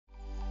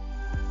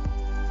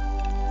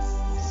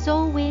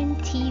Soulwind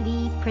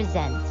TV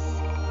presents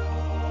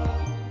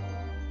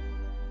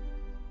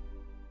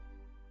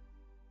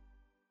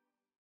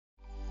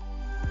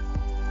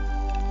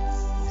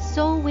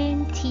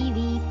Soulwind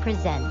TV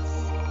presents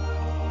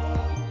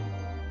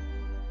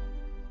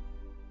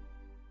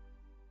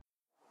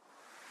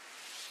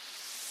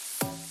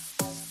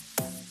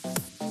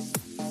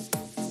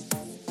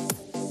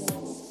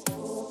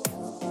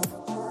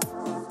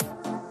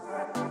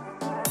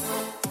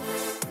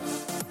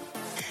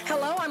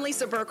Hello, I'm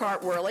Lisa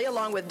Burkhart-Worley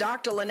along with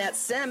Dr. Lynette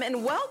Sim,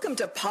 and welcome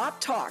to Pop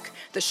Talk,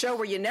 the show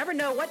where you never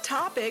know what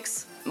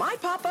topics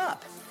might pop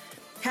up.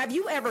 Have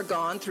you ever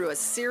gone through a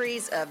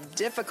series of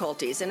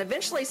difficulties and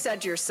eventually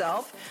said to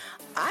yourself,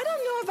 I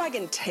don't know if I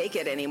can take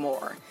it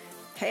anymore?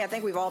 Hey, I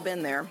think we've all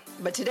been there.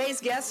 But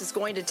today's guest is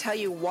going to tell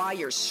you why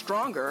you're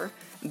stronger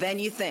than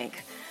you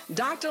think.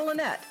 Dr.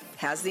 Lynette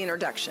has the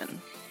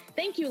introduction.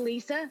 Thank you,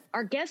 Lisa.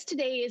 Our guest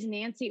today is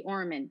Nancy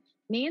Orman.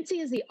 Nancy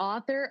is the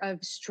author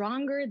of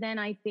Stronger Than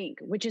I Think,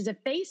 which is a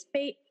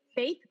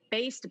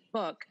faith-based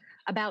book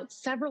about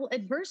several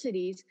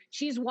adversities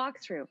she's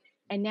walked through,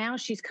 and now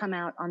she's come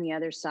out on the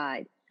other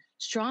side.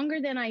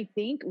 Stronger Than I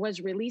Think was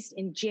released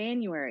in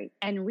January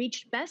and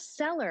reached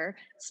bestseller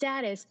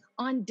status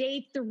on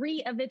day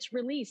 3 of its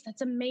release.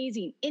 That's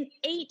amazing. In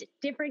 8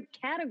 different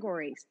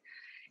categories.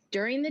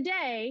 During the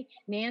day,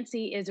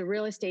 Nancy is a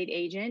real estate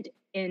agent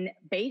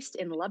based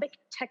in Lubbock,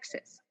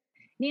 Texas.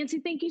 Nancy,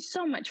 thank you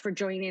so much for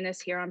joining us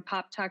here on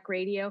Pop Talk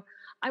Radio.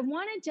 I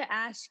wanted to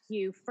ask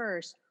you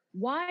first,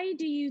 why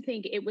do you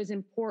think it was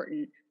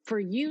important for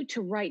you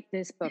to write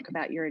this book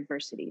about your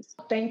adversities?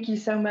 Thank you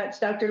so much,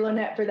 Dr.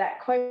 Lynette, for that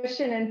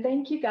question. And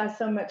thank you guys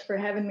so much for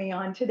having me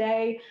on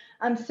today.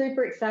 I'm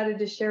super excited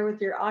to share with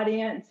your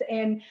audience.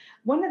 And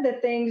one of the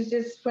things,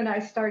 just when I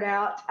start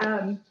out,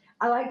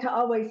 I like to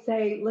always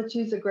say, let's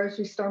use a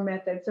grocery store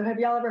method. So have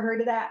y'all ever heard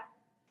of that?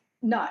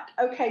 Not.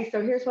 Okay, so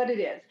here's what it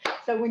is.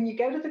 So when you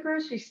go to the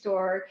grocery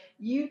store,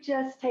 you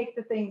just take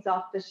the things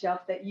off the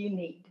shelf that you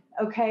need.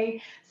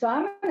 Okay, so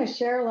I'm going to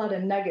share a lot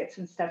of nuggets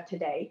and stuff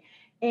today.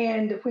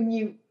 And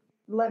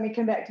let me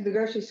come back to the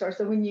grocery store.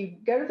 So when you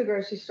go to the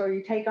grocery store,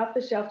 you take off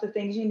the shelf the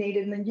things you need,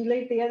 and then you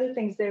leave the other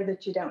things there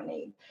that you don't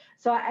need.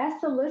 So I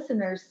ask the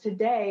listeners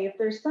today, if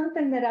there's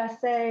something that I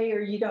say or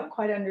you don't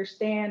quite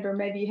understand, or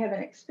maybe you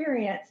haven't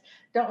experienced,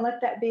 don't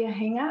let that be a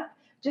hang up.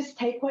 Just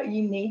take what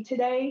you need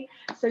today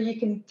so you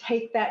can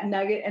take that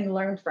nugget and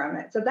learn from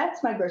it. So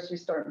that's my grocery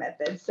store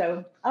method.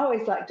 So I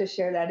always like to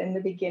share that in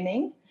the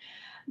beginning.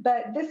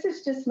 But this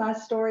is just my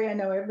story. I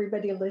know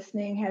everybody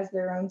listening has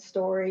their own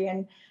story.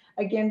 And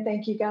again,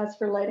 thank you guys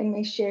for letting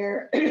me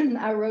share.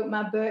 I wrote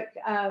my book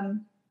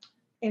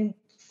in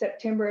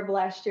September of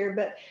last year.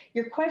 But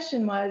your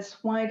question was,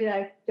 why did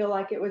I feel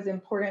like it was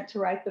important to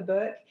write the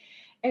book?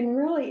 And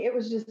really, it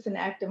was just an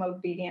act of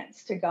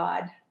obedience to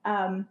God.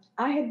 I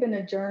had been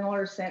a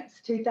journaler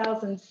since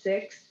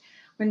 2006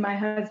 when my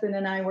husband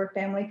and I were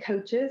family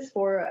coaches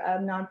for a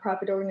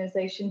nonprofit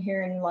organization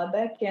here in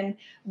Lubbock. And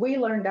we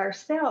learned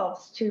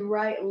ourselves to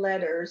write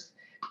letters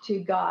to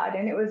God.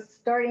 And it was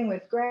starting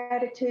with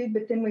gratitude,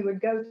 but then we would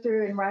go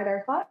through and write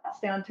our thoughts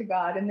down to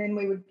God. And then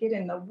we would get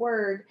in the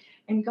Word.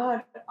 And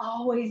God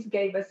always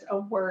gave us a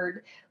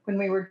word when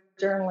we were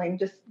journaling,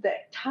 just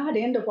that tied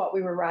into what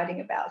we were writing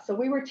about. So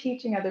we were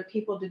teaching other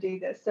people to do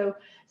this. So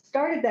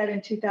started that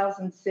in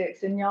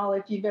 2006. And y'all,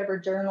 if you've ever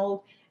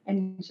journaled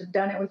and you've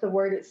done it with a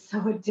word, it's so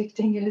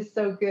addicting. It is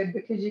so good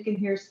because you can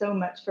hear so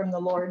much from the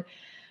Lord.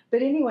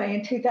 But anyway,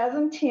 in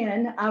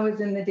 2010, I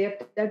was in the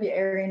DFW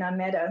area and I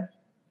met a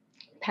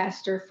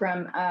pastor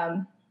from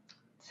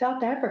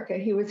South Africa.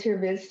 He was here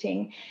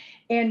visiting,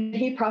 and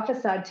he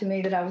prophesied to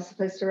me that I was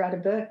supposed to write a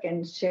book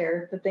and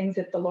share the things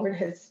that the Lord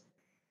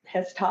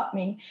has taught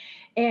me.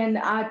 And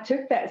I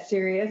took that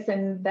serious,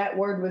 and that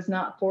word was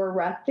not for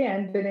right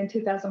then. But in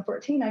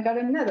 2014, I got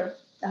another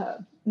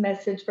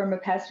message from a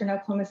pastor in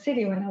Oklahoma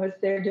City when I was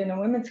there doing a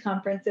women's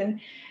conference. And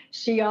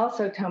she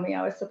also told me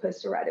I was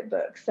supposed to write a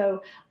book.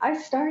 So I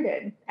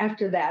started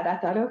after that. I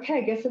thought, okay,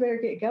 I guess I better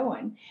get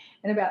going.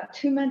 And about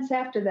 2 months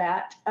after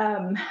that,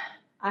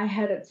 I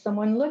had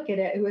someone look at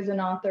it who was an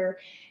author,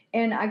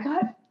 and I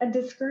got a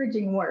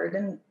discouraging word.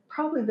 And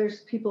probably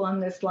there's people on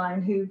this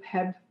line who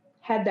have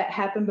had that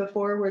happen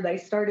before, where they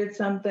started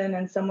something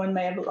and someone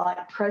may have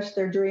like crushed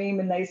their dream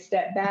and they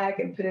stepped back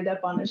and put it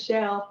up on a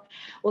shelf.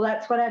 Well,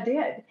 that's what I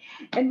did.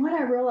 And what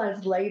I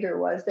realized later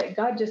was that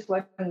God just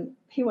wasn't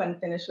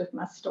finished with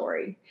my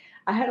story.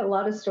 I had a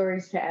lot of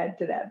stories to add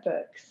to that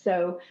book.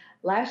 So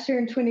last year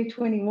in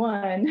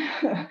 2021,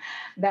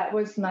 that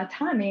was my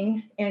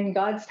timing, and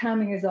God's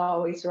timing is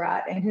always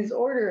right, and his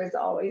order is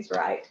always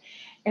right.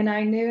 And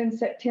I knew in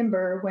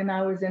September, when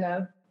I was in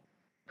a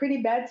pretty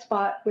bad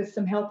spot with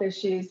some health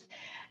issues,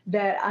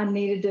 that I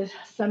needed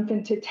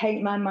something to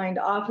take my mind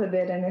off of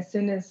it. And as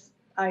soon as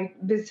I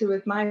visited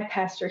with my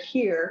pastor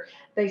here,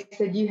 they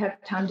said, you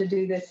have time to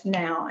do this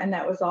now. And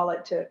that was all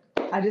it took.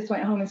 I just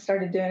went home and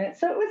started doing it.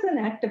 So it was an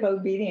act of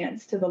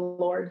obedience to the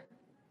Lord.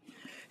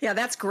 Yeah,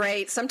 that's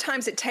great.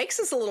 Sometimes it takes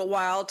us a little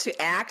while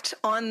to act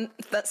on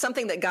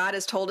something that God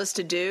has told us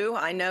to do.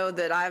 I know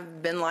that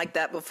I've been like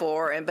that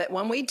before, but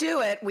when we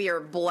do it, we are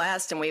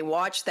blessed and we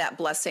watch that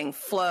blessing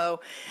flow.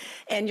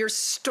 And your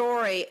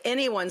story,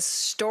 anyone's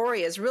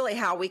story, is really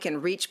how we can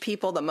reach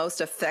people the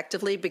most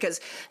effectively, because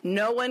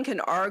no one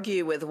can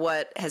argue with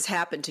what has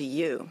happened to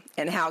you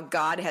and how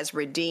God has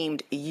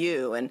redeemed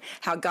you and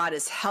how God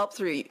has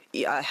helped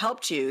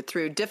you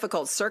through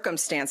difficult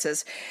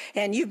circumstances.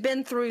 And you've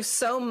been through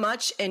so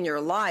much in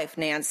your life,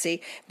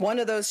 Nancy. One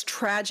of those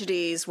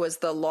tragedies was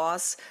the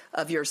loss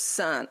of your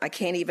son. I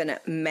can't even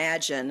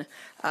imagine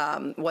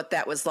what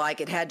that was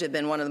like. It had to have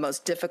been one of the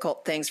most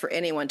difficult things for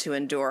anyone to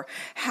endure.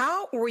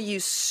 How were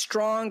you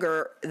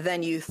stronger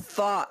than you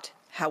thought,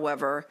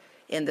 however,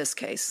 in this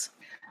case?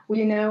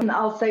 Well,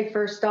 I'll say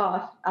first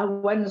off, I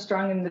wasn't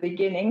strong in the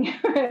beginning.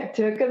 It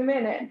took a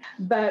minute.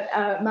 But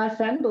my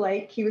son,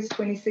 Blake, he was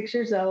 26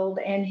 years old,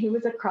 and he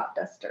was a crop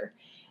duster.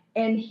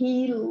 And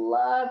he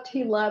loved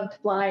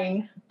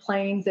flying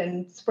planes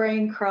and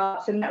spraying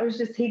crops. And that was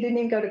just, he didn't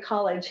even go to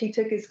college. He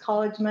took his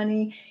college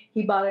money,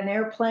 he bought an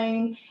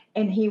airplane,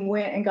 and he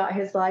went and got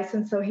his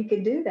license so he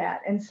could do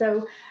that. And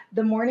so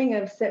the morning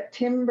of it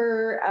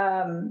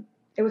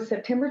was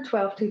September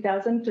 12th,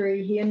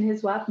 2003, he and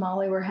his wife,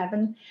 Molly, were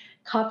having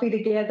coffee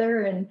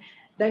together, and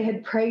they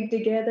had prayed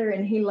together,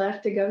 and he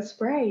left to go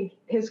spray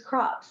his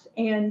crops.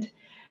 And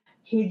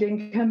he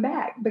didn't come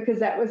back because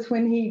that was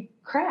when he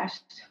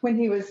crashed, when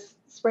he was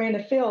spraying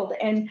a field.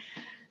 And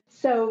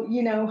so,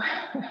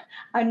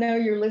 I know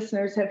your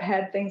listeners have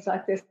had things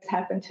like this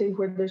happen too,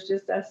 where there's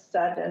just a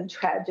sudden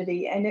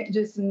tragedy and it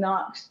just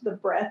knocks the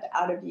breath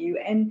out of you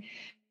and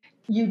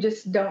you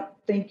just don't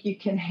think you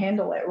can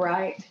handle it,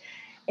 right?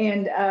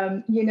 And,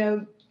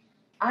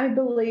 I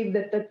believe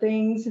that the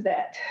things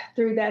that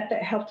through that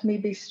helped me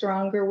be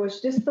stronger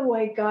was just the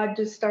way God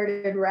just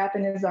started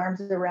wrapping his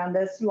arms around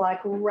us,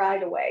 like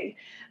right away.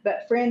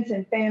 But friends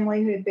and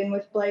family who had been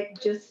with Blake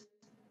just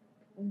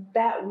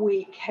that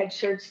week had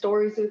shared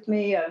stories with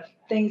me of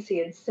things he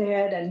had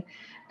said and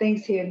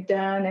things he had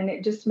done. And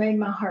it just made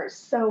my heart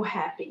so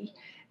happy.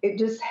 It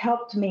just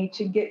helped me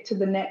to get to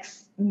the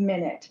next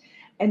minute.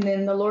 And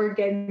then the Lord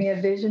gave me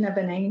a vision of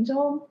an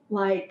angel,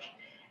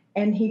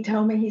 and he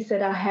told me, he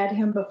said, I had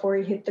him before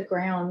he hit the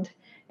ground.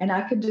 And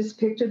I could just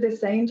picture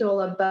this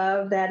angel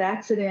above that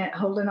accident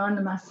holding on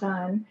to my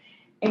son.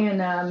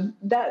 And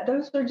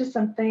those were just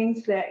some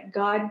things that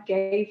God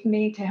gave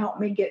me to help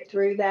me get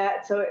through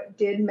that. So it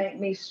did make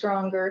me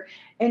stronger.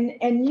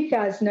 And you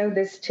guys know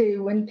this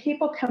too. When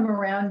people come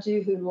around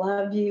you who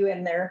love you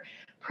and they're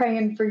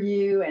praying for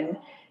you, and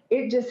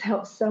it just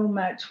helps so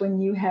much when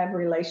you have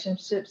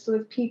relationships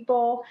with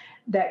people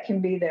that can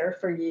be there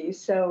for you.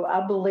 So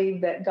I believe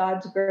that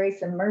God's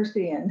grace and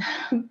mercy and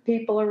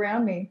people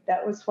around me,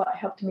 that was what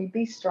helped me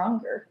be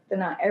stronger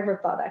than I ever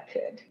thought I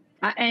could.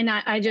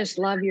 I just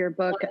love your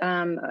book,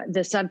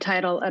 the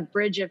subtitle, A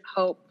Bridge of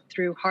Hope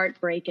Through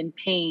Heartbreak and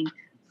Pain,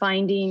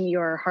 finding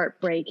your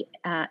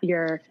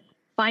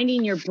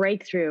finding your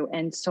breakthrough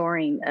and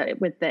soaring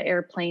with the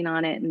airplane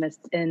on it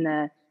and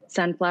the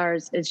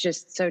sunflowers is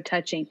just so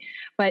touching.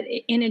 But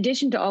in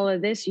addition to all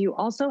of this, you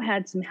also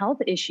had some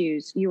health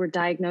issues. You were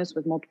diagnosed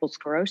with multiple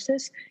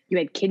sclerosis. You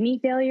had kidney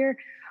failure.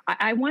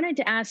 I wanted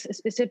to ask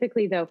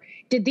specifically, though,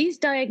 did these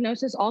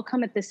diagnoses all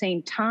come at the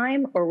same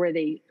time, or were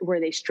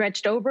they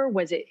stretched over?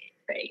 Was it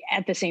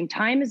at the same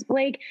time as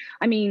Blake?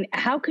 I mean,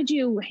 how could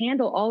you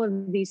handle all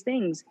of these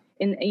things?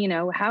 And,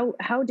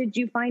 how did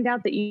you find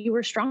out that you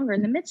were stronger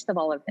in the midst of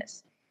all of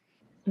this?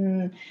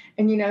 And,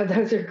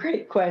 those are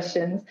great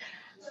questions.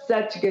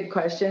 Such good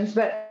questions.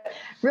 But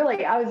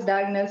really, I was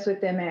diagnosed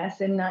with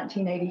MS in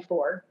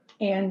 1984.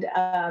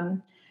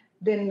 And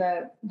then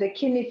the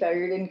kidney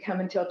failure didn't come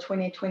until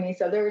 2020.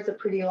 So there was a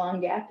pretty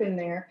long gap in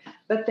there.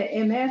 But the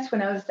MS,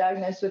 when I was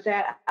diagnosed with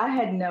that, I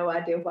had no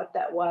idea what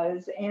that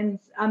was. And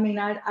I mean,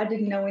 I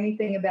didn't know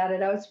anything about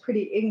it. I was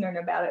pretty ignorant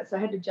about it. So I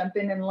had to jump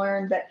in and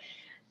learn. But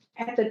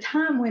at the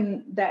time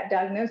when that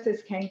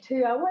diagnosis came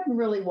too, I wasn't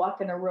really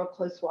walking a real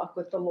close walk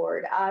with the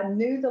Lord. I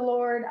knew the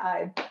Lord.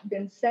 I'd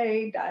been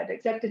saved. I'd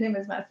accepted him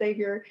as my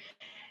Savior.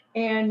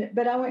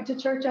 But I went to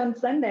church on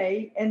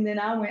Sunday, and then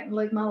I went and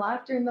lived my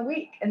life during the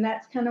week. And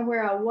that's kind of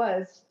where I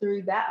was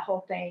through that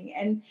whole thing.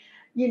 And,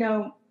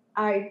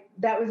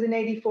 that was in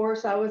 84.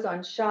 So I was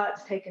on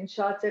shots, taking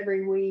shots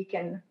every week.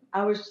 And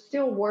I was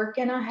still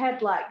working.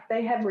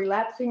 They have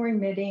relapsing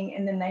remitting,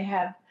 and then they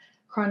have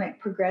chronic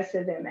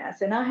progressive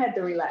MS. And I had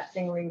the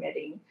relapsing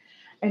remitting.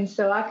 And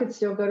so I could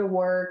still go to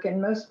work, and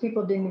most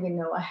people didn't even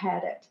know I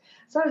had it.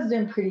 So I was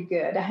doing pretty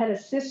good. I had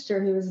a sister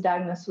who was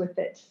diagnosed with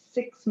it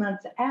 6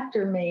 months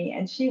after me,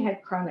 and she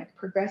had chronic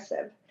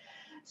progressive.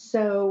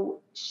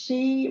 So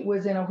she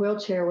was in a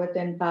wheelchair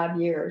within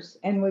 5 years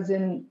and was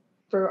in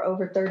for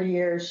over 30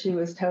 years. She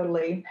was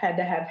had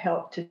to have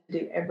help to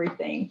do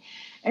everything.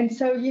 And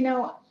so,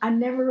 I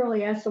never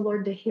really asked the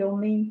Lord to heal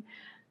me.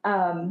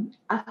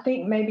 I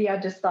think maybe I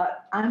just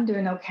thought, I'm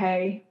doing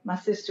okay. My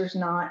sister's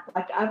not.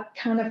 I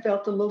kind of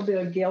felt a little bit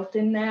of guilt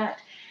in that.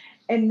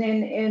 And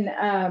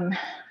then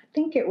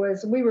think it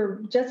was, we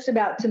were just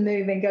about to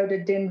move and go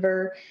to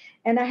Denver.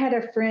 And I had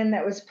a friend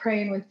that was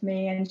praying with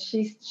me, and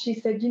she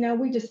said,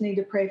 we just need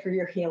to pray for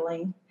your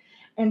healing.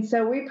 And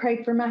so we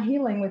prayed for my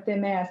healing with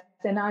MS,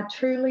 and I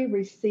truly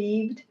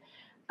received.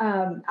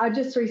 I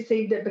just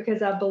received it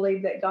because I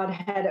believed that God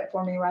had it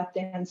for me right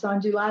then. So on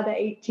July the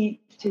 18th,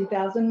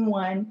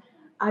 2001,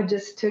 I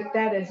just took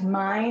that as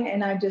mine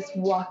and I just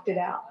walked it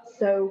out.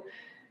 So,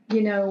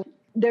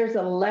 there's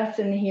a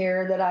lesson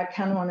here that I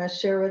kind of want to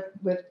share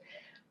with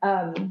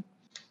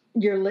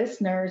your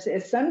listeners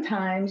is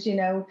sometimes,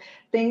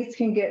 things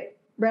can get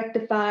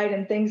rectified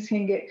and things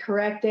can get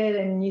corrected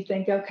and you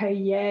think, okay,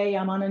 yay,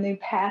 I'm on a new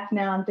path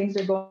now and things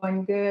are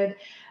going good.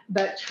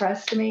 But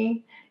trust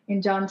me,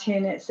 in John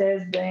 10, it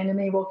says the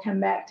enemy will come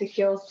back to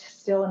kill,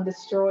 steal, and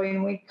destroy.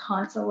 And we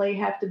constantly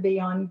have to be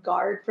on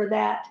guard for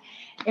that.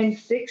 And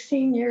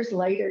 16 years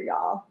later,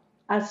 y'all,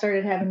 I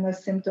started having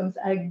those symptoms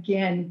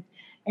again.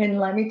 And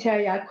let me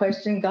tell you, I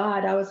questioned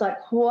God. I was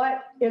like,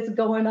 what is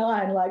going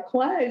on? Like,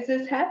 why is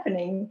this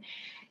happening?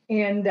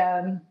 And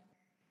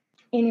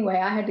anyway,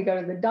 I had to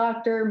go to the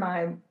doctor.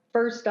 My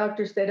first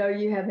doctor said, oh,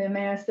 you have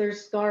MS,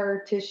 there's scar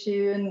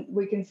tissue, and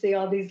we can see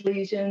all these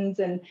lesions.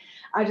 And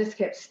I just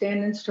kept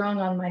standing strong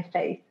on my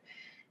faith.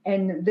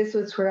 And this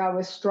was where I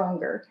was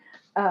stronger,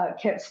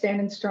 kept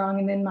standing strong.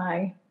 And then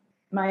my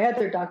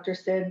other doctor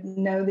said,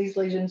 no, these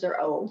lesions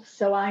are old.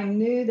 So I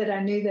knew that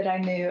I knew that I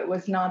knew it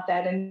was not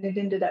that. And it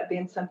ended up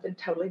being something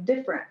totally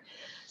different.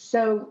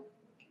 So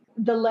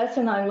the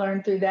lesson I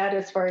learned through that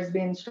as far as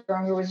being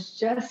stronger was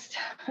just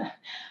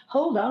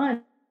hold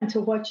on to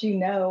what you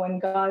know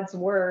and God's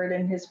word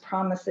and his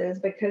promises,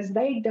 because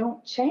they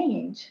don't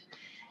change.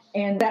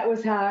 And that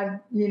was how I,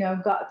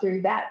 got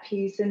through that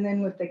piece. And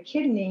then with the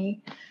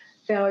kidney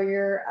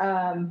failure,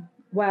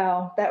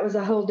 wow, that was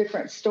a whole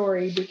different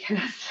story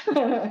because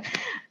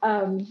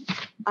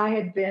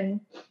I'd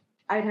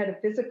had a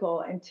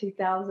physical in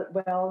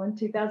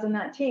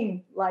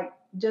 2019, like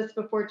just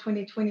before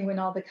 2020 when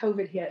all the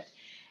COVID hit.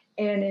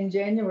 And in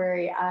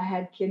January, I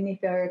had kidney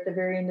failure at the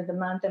very end of the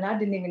month, and I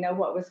didn't even know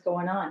what was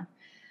going on.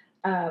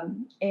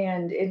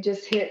 And it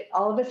just hit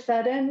all of a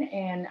sudden,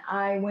 and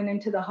I went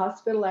into the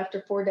hospital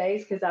after 4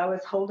 days because I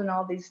was holding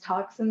all these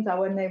toxins. I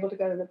wasn't able to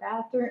go to the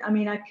bathroom. I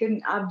mean,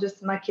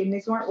 my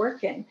kidneys weren't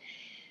working.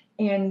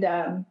 And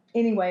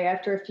anyway,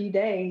 after a few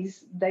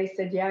days, they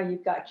said, yeah,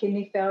 you've got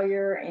kidney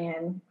failure.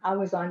 And I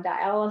was on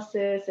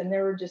dialysis, and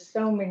there were just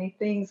so many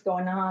things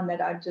going on that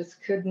I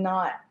just could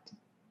not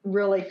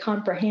really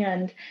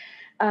comprehend.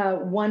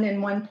 1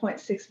 in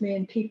 1.6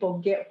 million people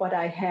get what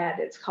I had.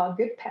 It's called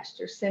good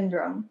pasture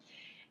syndrome.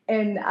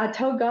 And I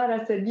told God,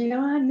 I said,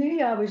 I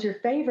knew I was your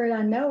favorite.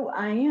 I know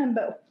I am.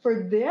 But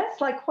for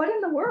this, like, what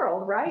in the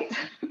world, right?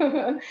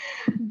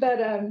 But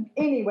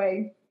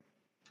anyway,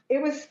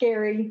 it was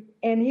scary.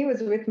 And he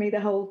was with me the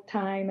whole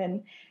time.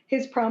 And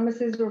his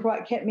promises were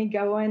what kept me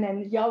going.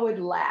 And y'all would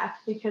laugh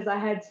because I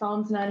had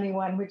Psalms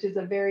 91, which is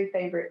a very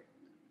favorite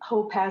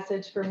whole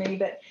passage for me.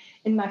 But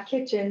in my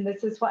kitchen,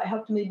 this is what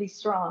helped me be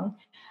strong.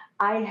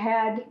 I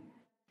had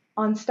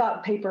on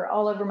stock paper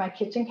all over my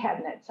kitchen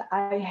cabinets,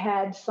 I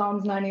had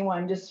Psalms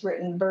 91 just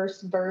written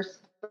verse, verse,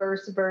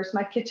 verse, verse.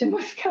 My kitchen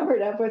was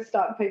covered up with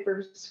stock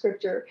paper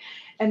scripture.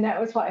 And that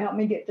was what helped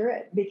me get through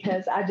it,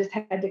 because I just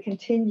had to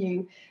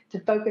continue to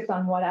focus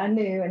on what I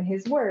knew and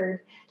his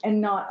word and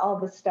not all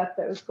the stuff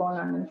that was going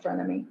on in front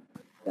of me.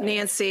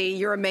 Nancy,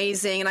 you're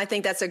amazing. And I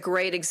think that's a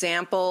great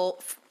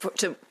example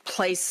to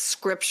place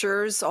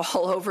scriptures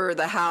all over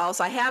the house.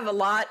 I have a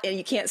lot, and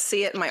you can't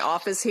see it in my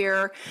office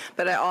here,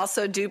 but I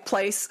also do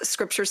place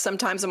scriptures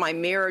sometimes in my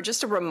mirror,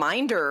 just a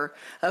reminder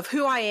of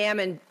who I am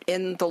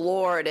in the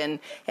Lord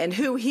and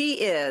who he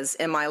is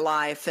in my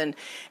life. And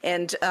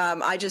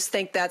I just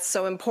think that's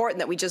so important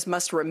that we just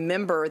must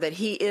remember that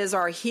he is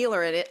our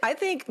healer. And I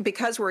think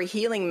because we're a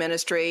healing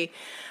ministry,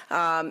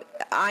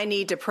 I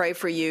need to pray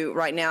for you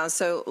right now.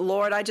 So,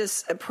 Lord, I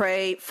just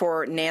pray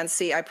for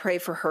Nancy. I pray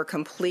for her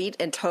complete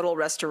and total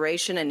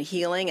restoration and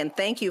healing. And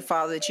thank you,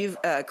 Father, that you've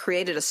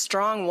created a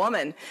strong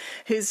woman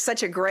who's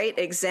such a great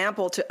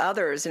example to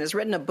others and has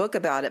written a book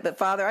about it. But,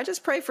 Father, I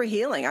just pray for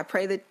healing. I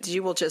pray that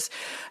you will just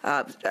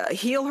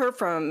heal her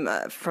from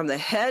the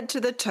head to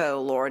the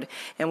toe, Lord.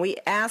 And we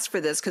ask for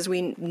this because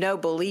we know,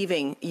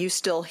 believing, you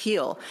still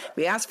heal.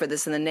 We ask for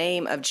this in the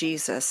name of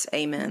Jesus.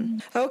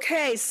 Amen.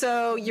 Okay,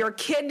 so your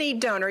kidney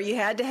donor, you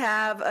had to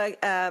have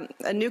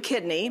a new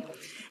kidney,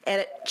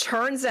 and it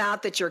turns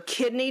out that your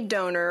kidney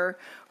donor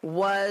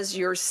was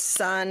your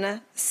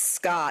son,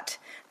 Scott.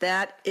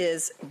 That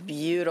is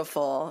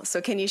beautiful.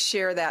 So can you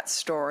share that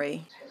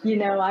story?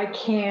 I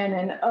can,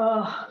 and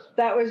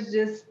that was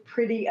just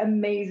pretty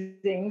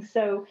amazing.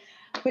 So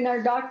when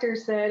our doctor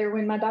said, or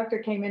when my doctor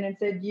came in and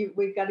said,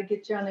 we've got to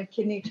get you on a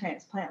kidney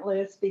transplant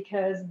list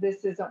because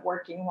this isn't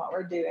working what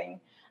we're doing,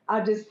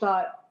 I just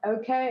thought,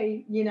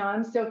 okay,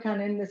 I'm still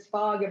kind of in this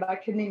fog of I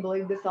couldn't even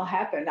believe this will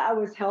happen. I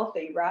was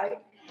healthy, right?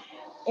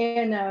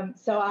 And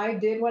so I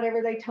did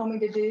whatever they told me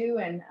to do,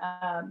 and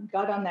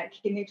got on that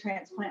kidney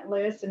transplant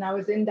list. And I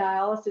was in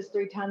dialysis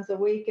 3 times a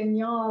week. And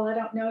y'all, I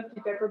don't know if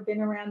you've ever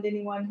been around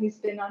anyone who's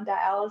been on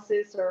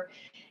dialysis, or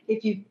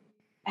if you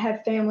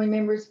have family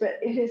members, but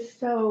it's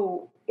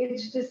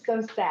just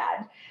so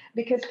sad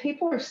because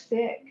people are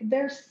sick.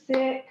 They're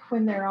sick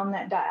when they're on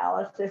that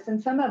dialysis,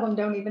 and some of them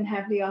don't even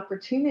have the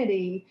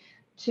opportunity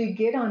to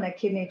get on a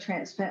kidney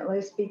transplant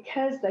list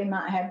because they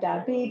might have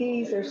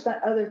diabetes or some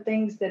other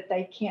things that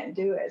they can't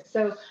do it.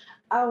 So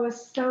I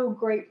was so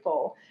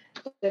grateful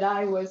that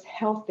I was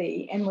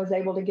healthy and was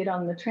able to get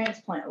on the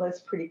transplant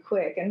list pretty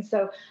quick. And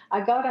so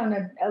I got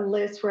on a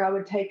list where I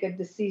would take a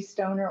deceased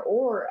donor,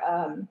 or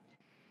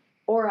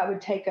I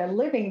would take a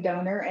living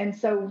donor. And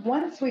so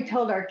once we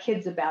told our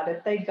kids about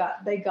it, they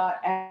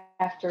got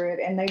after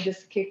it, and they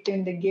just kicked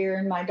into gear.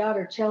 And my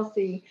daughter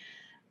Chelsea,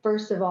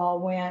 first of all,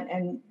 went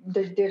and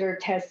did her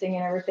testing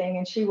and everything,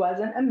 and she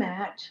wasn't a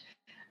match.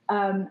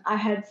 I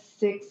had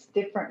 6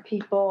 different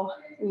people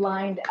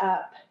lined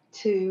up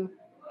who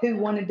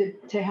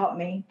wanted to help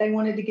me. They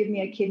wanted to give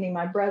me a kidney.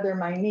 My brother,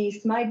 my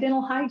niece, my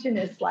dental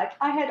hygienist. Like,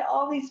 I had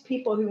all these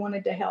people who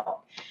wanted to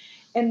help.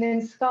 And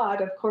then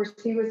Scott, of course,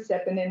 he was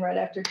stepping in right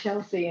after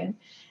Chelsea, and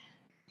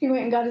he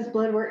went and got his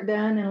blood work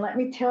done. And let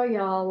me tell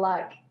y'all,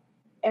 like,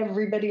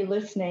 everybody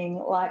listening,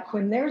 like,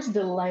 when there's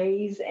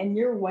delays and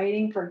you're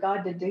waiting for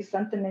God to do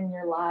something in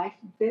your life,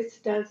 this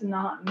does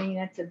not mean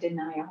it's a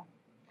denial.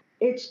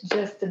 It's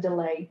just a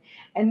delay.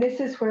 And this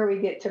is where we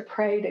get to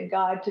pray to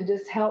God to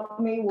just help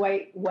me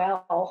wait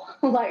well.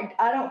 Like,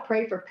 I don't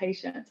pray for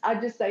patience.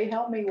 I just say,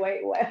 help me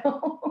wait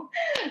well,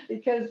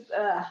 because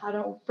I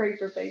don't pray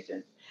for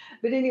patience.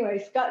 But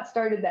anyway, Scott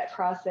started that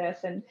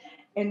process,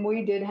 and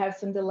we did have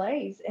some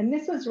delays. And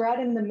this was right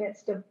in the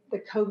midst of the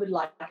COVID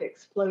like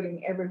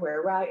exploding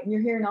everywhere, right? And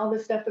you're hearing all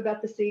this stuff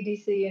about the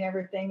CDC and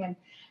everything.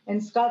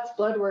 And Scott's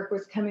blood work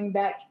was coming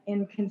back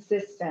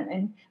inconsistent.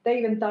 And they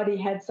even thought he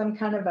had some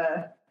kind of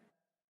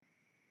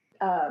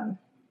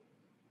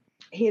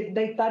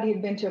they thought he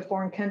had been to a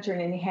foreign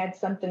country and he had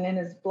something in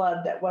his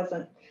blood that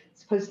wasn't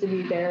supposed to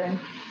be there.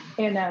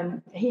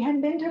 And he hadn't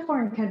been to a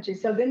foreign country.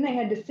 So then they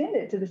had to send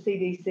it to the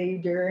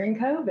CDC during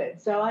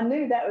COVID. So I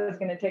knew that was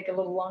going to take a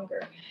little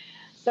longer.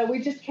 So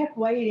we just kept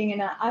waiting.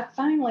 And I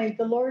finally,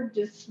 the Lord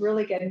just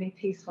really gave me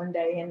peace one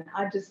day. And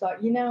I just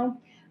thought,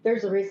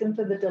 there's a reason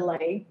for the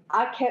delay.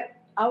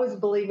 I was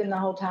believing the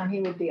whole time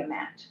he would be a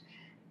match.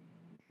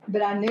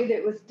 But I knew that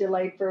it was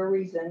delayed for a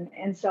reason.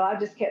 And so I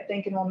just kept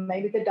thinking, well,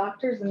 maybe the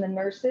doctors and the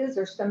nurses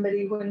or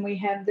somebody, when we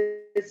have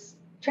this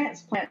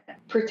transplant,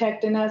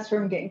 protecting us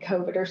from getting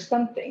COVID or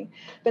something.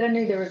 But I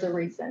knew there was a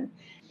reason.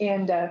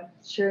 And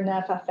sure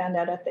enough, I found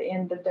out at the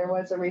end that there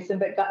was a reason.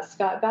 But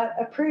Scott got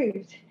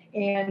approved.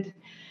 And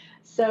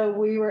so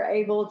we were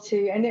able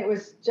to, and it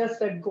was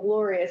just a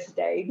glorious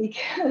day,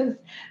 because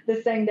the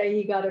same day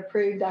he got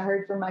approved, I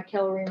heard from my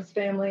Keller Williams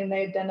family, and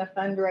they had done a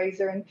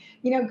fundraiser. And,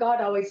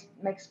 God always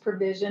makes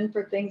provision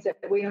for things that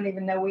we don't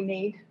even know we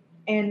need.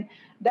 And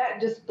that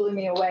just blew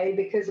me away,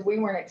 because we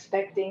weren't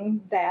expecting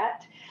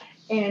that.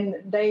 And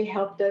they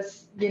helped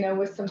us,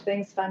 with some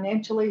things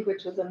financially,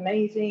 which was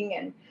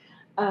amazing.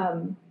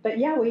 And, but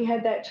yeah, we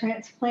had that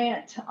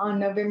transplant on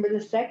November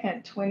the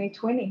 2nd,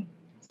 2020.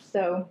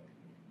 So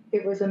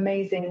it was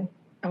amazing.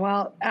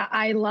 Well,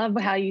 I love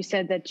how you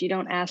said that you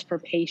don't ask for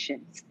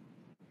patience,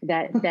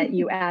 that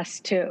you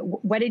ask to,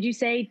 what did you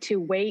say? To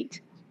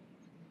wait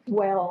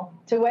well.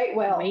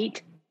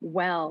 Wait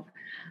well.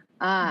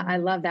 I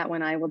love that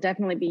one. I will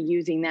definitely be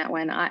using that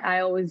one. I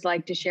always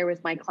like to share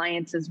with my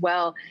clients as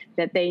well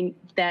that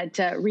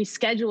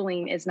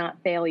rescheduling is not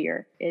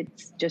failure.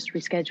 It's just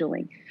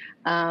rescheduling.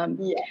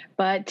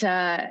 But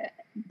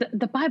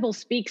the Bible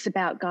speaks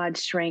about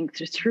God's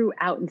strength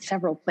throughout in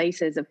several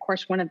places. Of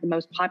course, one of the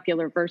most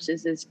popular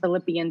verses is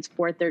Philippians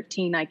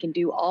 4:13. I can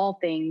do all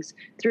things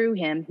through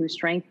him who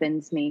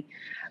strengthens me.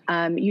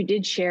 You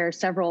did share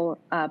several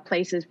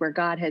places where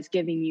God has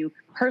given you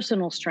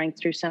personal strength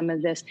through some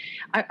of this.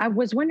 I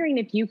was wondering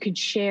if you could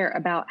share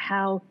about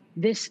how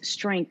this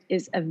strength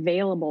is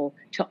available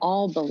to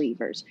all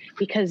believers,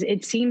 because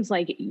it seems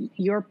like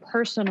your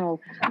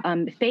personal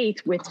faith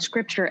with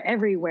scripture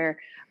everywhere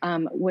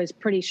was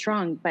pretty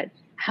strong. But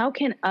how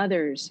can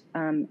others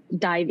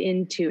dive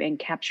into and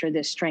capture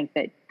this strength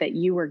that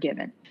you were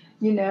given?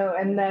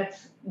 And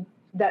that's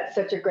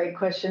such a great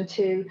question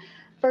too.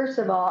 First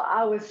of all,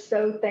 I was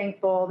so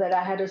thankful that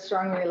I had a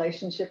strong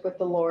relationship with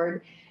the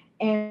Lord,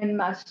 and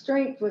my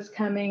strength was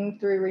coming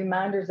through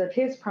reminders of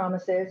his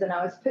promises. And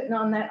I was putting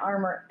on that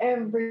armor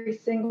every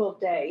single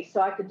day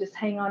so I could just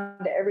hang on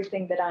to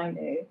everything that I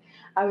knew.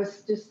 I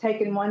was just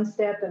taking one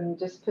step and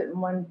just putting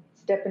one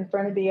step in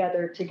front of the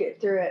other to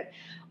get through it.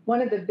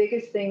 One of the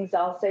biggest things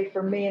I'll say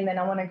for me, and then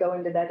I want to go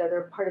into that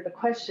other part of the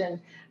question,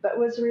 but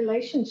was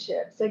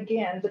relationships.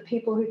 Again, the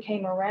people who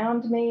came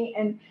around me.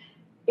 And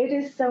it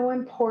is so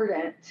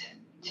important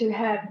to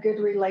have good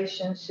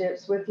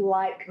relationships with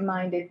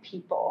like-minded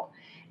people.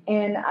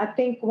 And I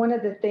think one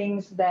of the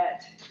things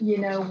that,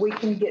 we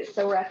can get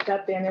so wrapped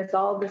up in is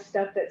all the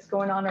stuff that's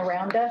going on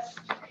around us.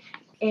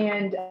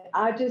 And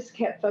I just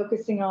kept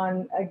focusing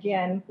on,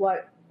 again,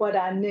 what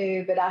I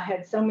knew, but I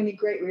had so many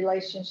great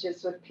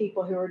relationships with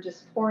people who were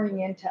just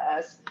pouring into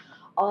us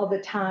all the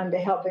time to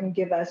help and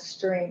give us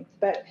strength.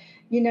 But,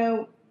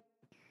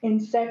 in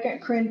 2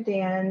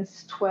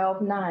 Corinthians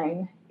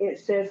 12:9, it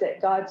says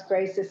that God's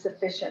grace is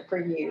sufficient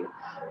for you,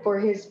 for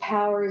his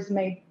power is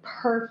made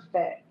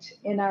perfect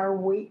in our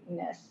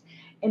weakness.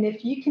 And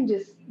if you can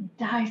just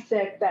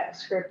dissect that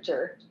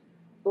scripture,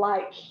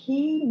 like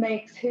he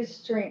makes his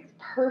strength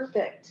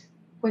perfect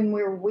when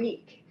we're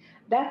weak.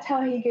 That's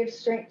how he gives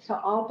strength to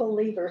all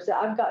believers.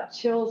 I've got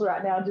chills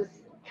right now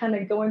just kind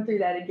of going through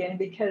that again,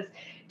 because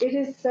it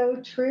is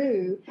so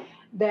true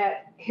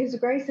that his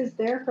grace is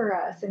there for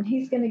us and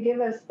he's going to give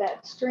us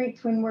that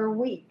strength when we're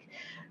weak.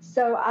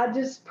 So I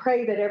just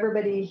pray that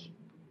everybody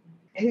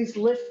who's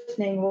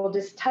listening will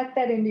just tuck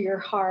that into your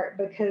heart,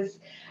 because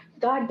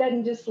God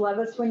doesn't just love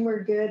us when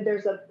we're good.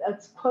 There's a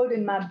quote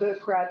in my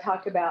book where I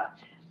talk about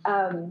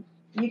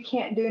you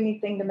can't do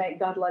anything to make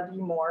God love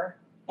you more,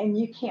 and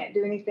you can't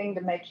do anything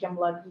to make him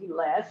love you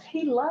less.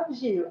 He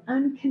loves you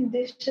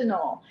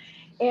unconditional.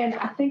 And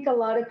I think a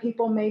lot of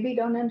people maybe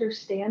don't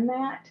understand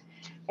that.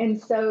 And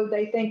so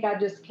they think I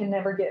just can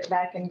never get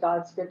back in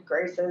God's good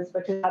graces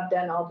because I've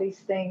done all these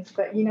things.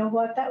 But you know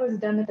what? That was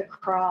done at the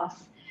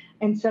cross.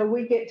 And so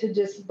we get to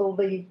just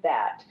believe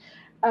that.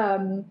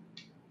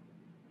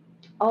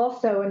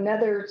 Also,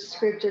 another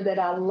scripture that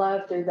I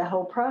love through the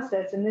whole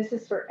process, and this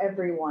is for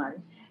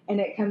everyone, and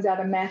it comes out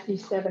of Matthew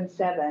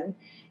 7:7,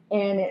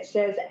 and it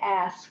says,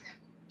 ask,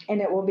 and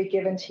it will be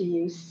given to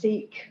you.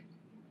 Seek,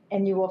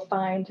 and you will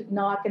find.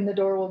 Knock, and the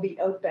door will be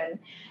open.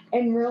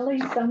 And really,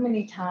 so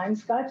many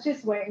times, God's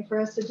just waiting for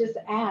us to just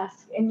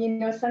ask.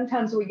 And,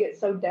 sometimes we get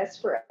so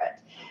desperate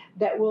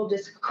that we'll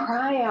just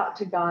cry out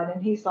to God,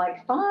 and he's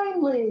like,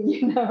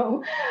 finally,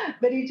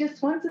 but he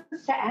just wants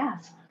us to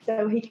ask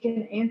so he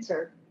can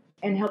answer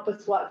and help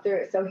us walk through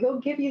it. So he'll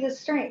give you the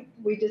strength.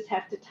 We just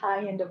have to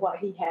tie into what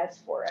he has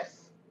for us.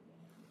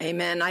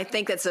 Amen. I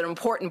think that's an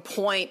important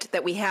point,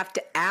 that we have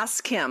to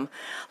ask him.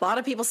 A lot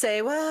of people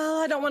say, well,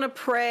 I don't want to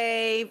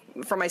pray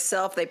for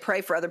myself. They pray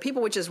for other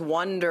people, which is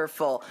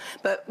wonderful.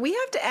 But we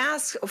have to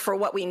ask for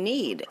what we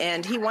need,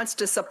 and he wants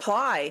to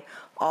supply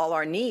all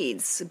our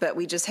needs, but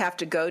we just have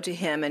to go to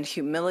him in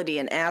humility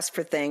and ask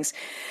for things.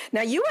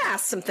 Now, you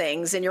asked some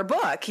things in your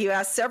book. You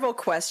asked several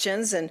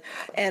questions, and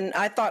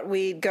I thought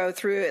we'd go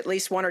through at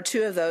least one or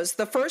two of those.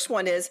 The first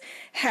one is,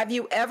 have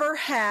you ever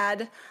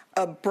had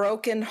a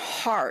broken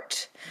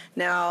heart?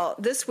 Now,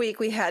 this week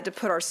we had to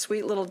put our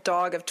sweet little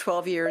dog of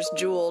 12 years,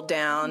 Jewel,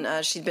 down.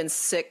 She'd been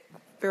sick,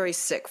 very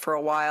sick for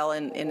a while,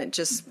 and it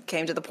just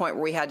came to the point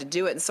where we had to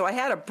do it. And so I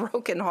had a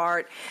broken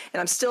heart,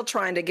 and I'm still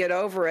trying to get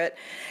over it.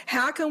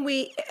 How can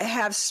we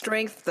have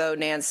strength, though,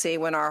 Nancy,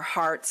 when our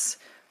hearts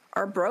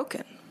are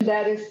broken?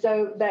 That's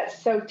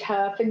so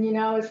tough. And,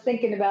 I was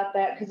thinking about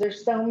that because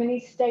there's so many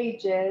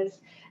stages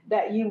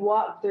that you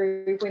walk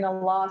through when a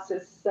loss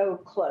is so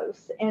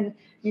close. And,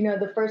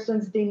 the first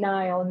one's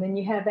denial, and then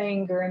you have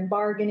anger and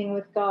bargaining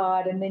with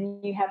God, and then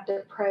you have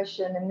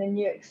depression, and then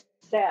you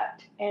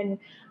accept. And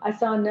I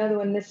saw another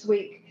one this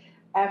week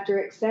after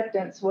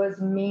acceptance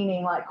was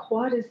meaning, like,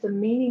 what is the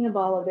meaning of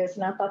all of this?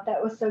 And I thought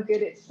that was so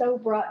good. It so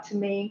brought to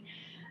me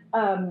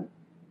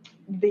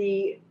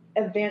the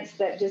events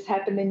that just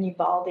happened in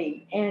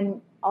Uvalde,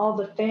 and all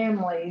the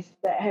families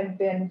that have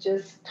been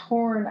just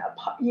torn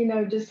apart,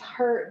 just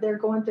hurt. They're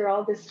going through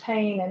all this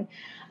pain. And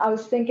I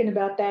was thinking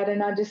about that,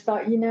 and I just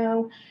thought,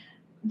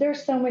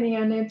 there's so many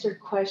unanswered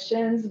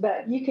questions,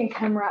 but you can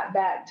come right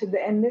back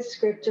to and this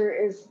scripture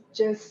is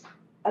just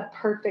a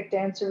perfect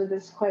answer to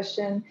this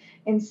question.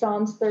 In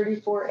Psalms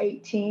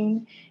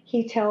 34:18,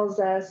 he tells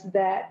us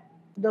that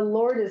the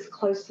Lord is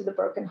close to the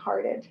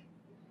brokenhearted,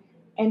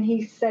 and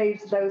he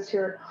saves those who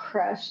are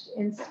crushed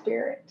in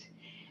spirit.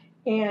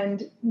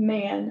 And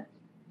man,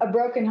 a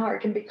broken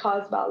heart can be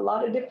caused by a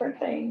lot of different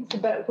things,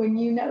 but when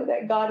you know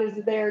that God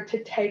is there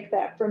to take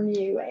that from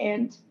you,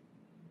 and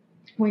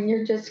when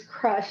you're just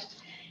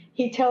crushed,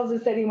 he tells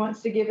us that he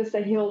wants to give us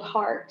a healed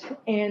heart,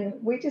 and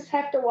we just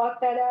have to walk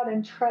that out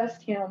and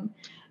trust him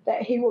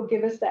that he will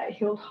give us that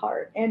healed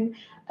heart. And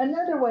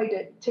another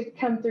way to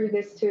come through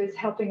this too is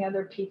helping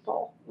other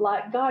people.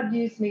 Like, God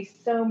used me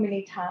so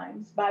many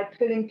times by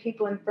putting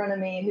people in front of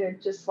me who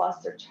had just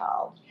lost their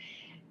child.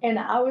 And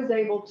I was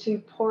able to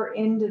pour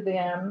into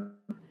them,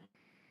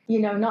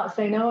 not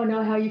say, no, I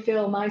know how you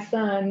feel, my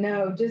son.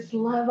 No, just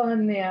love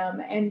on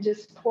them and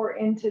just pour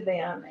into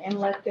them and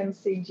let them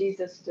see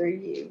Jesus through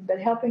you. But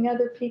helping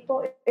other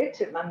people, it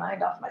took my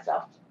mind off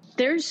myself.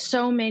 There's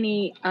so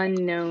many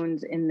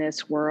unknowns in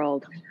this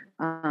world.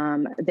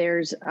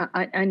 There's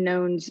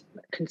unknowns,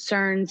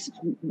 concerns,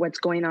 what's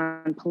going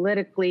on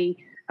politically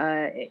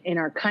in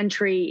our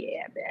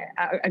country,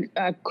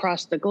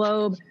 across the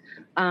globe,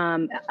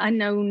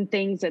 unknown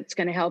things that's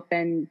going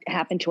to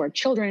happen to our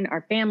children,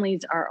 our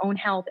families, our own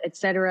health,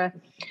 etc.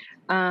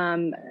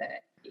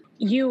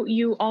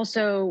 you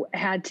also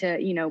had to,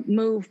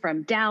 move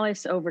from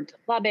Dallas over to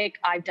Lubbock.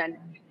 I've done,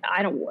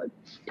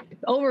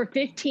 over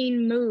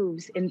 15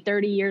 moves in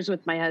 30 years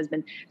with my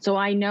husband. So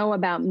I know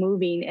about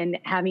moving and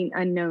having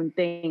unknown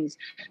things.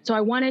 So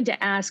I wanted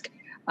to ask,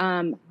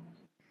 how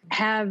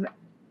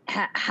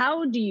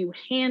do you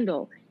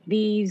handle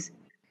these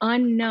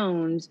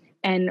unknowns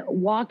and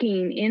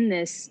walking in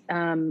this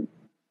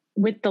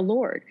with the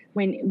Lord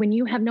when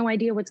you have no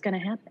idea what's going to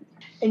happen?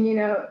 And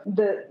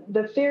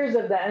the fears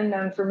of the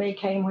unknown for me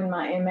came when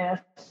my MS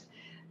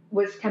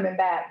was coming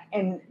back,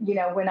 and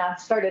when I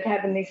started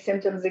having these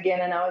symptoms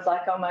again, and I was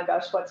like, oh my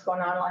gosh, what's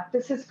going on? Like,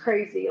 this is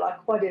crazy.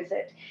 Like, what is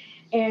it?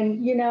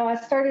 And I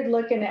started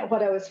looking at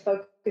what I was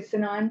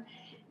focusing on,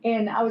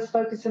 and I was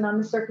focusing on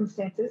the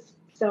circumstances.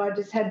 So I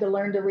just had to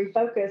learn to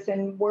refocus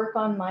and work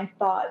on my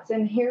thoughts.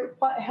 And here,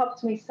 what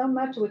helped me so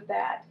much with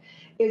that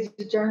is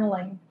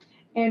journaling.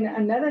 And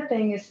another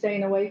thing is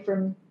staying away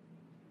from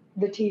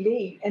the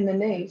TV and the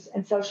news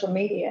and social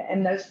media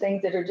and those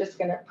things that are just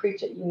going to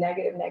preach at you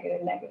negative.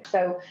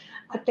 So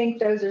I think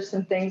those are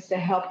some things to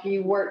help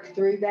you work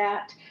through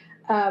that.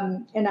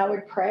 And I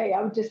would pray.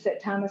 I would just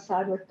set time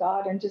aside with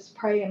God and just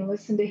pray and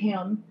listen to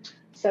him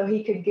so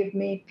he could give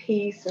me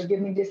peace or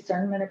give me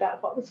discernment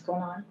about what was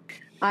going on.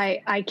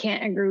 I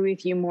can't agree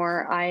with you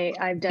more.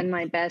 I've done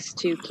my best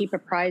to keep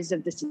apprised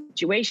of the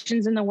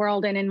situations in the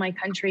world and in my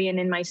country and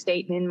in my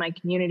state and in my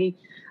community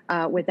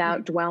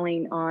without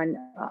dwelling on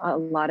a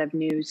lot of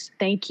news.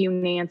 Thank you,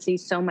 Nancy,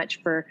 so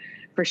much for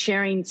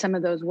sharing some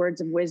of those words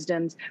of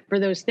wisdoms, for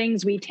those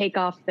things we take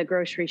off the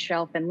grocery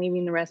shelf and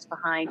leaving the rest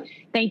behind.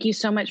 Thank you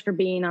so much for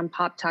being on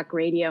Pop Talk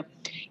Radio.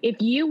 If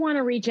you want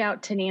to reach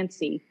out to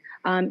Nancy,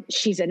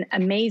 she's an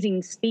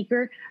amazing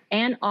speaker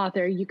and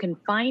author. You can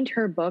find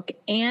her book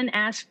and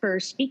ask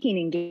for speaking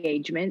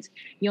engagements.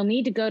 You'll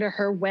need to go to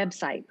her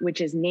website,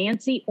 which is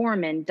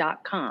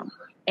nancyorman.com,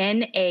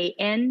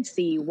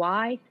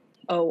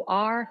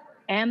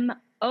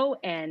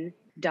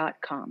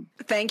 NANCYORMON.com.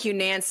 Thank you,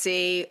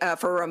 Nancy,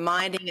 for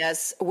reminding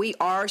us we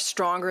are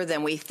stronger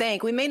than we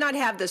think. We may not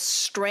have the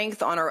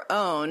strength on our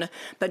own,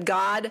 but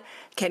God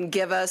can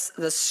give us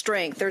the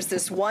strength. There's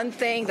this one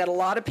thing that a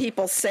lot of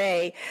people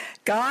say,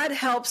 God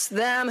helps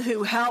them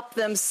who help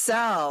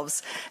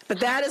themselves. But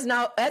that's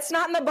not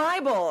in the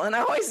Bible. And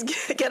I always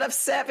get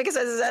upset because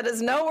that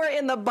is nowhere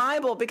in the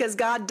Bible, because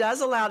God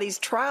does allow these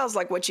trials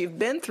like what you've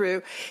been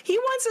through. He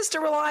wants us to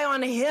rely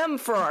on him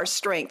for our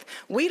strength.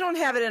 We don't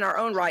have it in our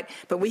own right,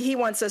 but he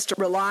wants us to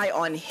rely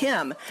on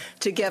him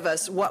to give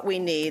us what we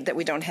need that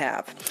we don't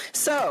have.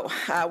 So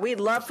we'd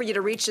love for you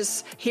to reach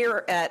us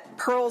here at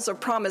Pearls of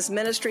Promise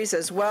Ministries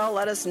as well.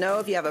 Let us know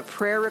if you have a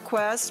prayer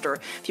request, or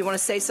if you want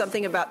to say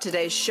something about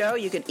today's show.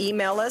 You can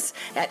email us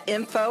at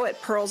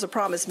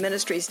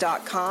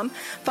info@pearlsofpromiseministries.com.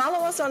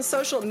 Follow us on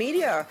social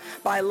media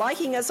by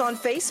liking us on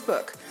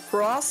Facebook.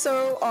 We're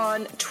also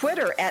on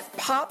Twitter at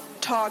Pop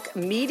Talk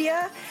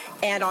Media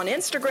and on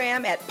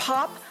Instagram at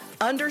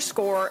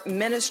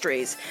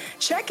Pop_Ministries.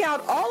 Check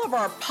out all of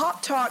our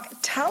Pop Talk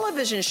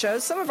television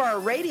shows, some of our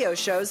radio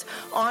shows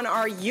on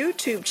our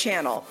YouTube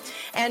channel.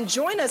 And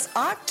join us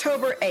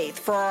October 8th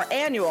for our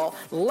annual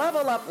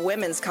Level Up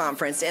Women's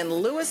Conference in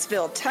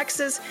Lewisville,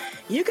 Texas.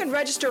 You can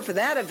register for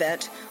that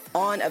event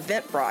on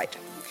Eventbrite.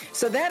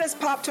 So that is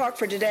Pop Talk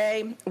for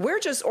today. We're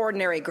just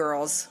ordinary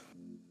girls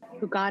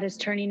who God is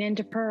turning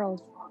into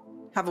pearls.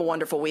 Have a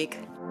wonderful week.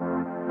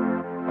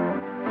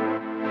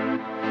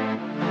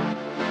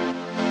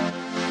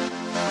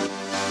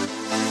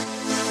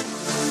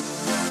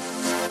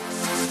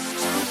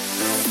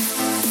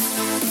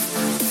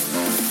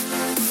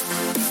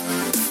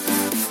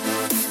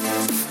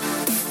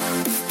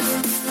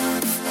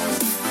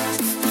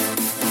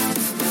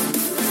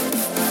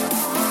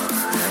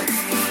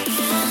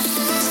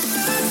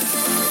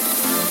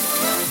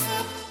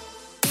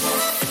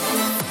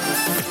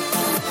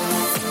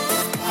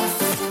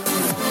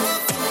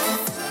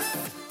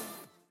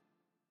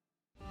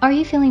 Are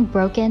you feeling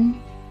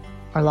broken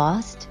or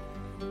lost?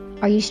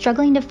 Are you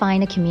struggling to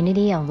find a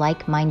community of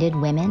like-minded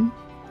women?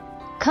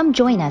 Come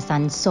join us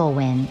on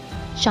Soulwin,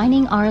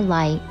 Shining Our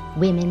Light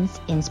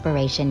Women's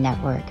Inspiration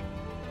Network.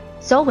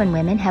 Soulwin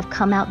women have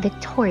come out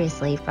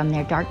victoriously from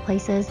their dark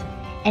places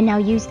and now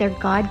use their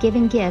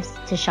God-given gifts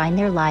to shine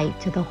their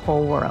light to the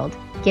whole world.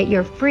 Get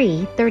your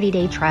free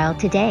 30-day trial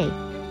today.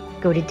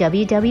 Go to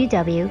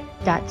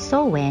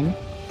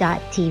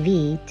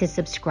www.soulwin.tv to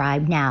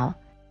subscribe now.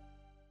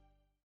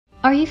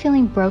 Are you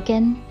feeling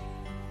broken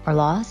or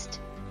lost?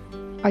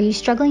 Are you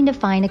struggling to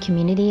find a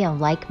community of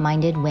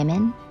like-minded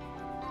women?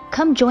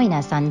 Come join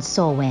us on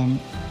Soulwin,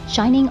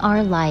 Shining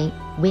Our Light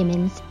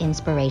Women's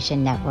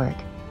Inspiration Network.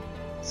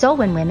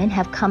 Soulwin women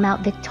have come out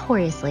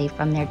victoriously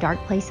from their dark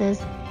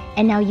places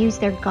and now use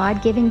their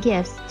God-given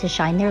gifts to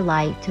shine their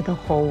light to the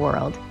whole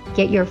world.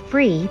 Get your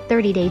free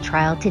 30-day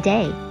trial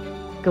today.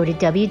 Go to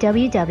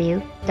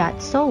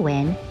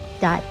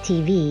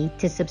www.soulwin.tv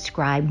to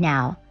subscribe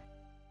now.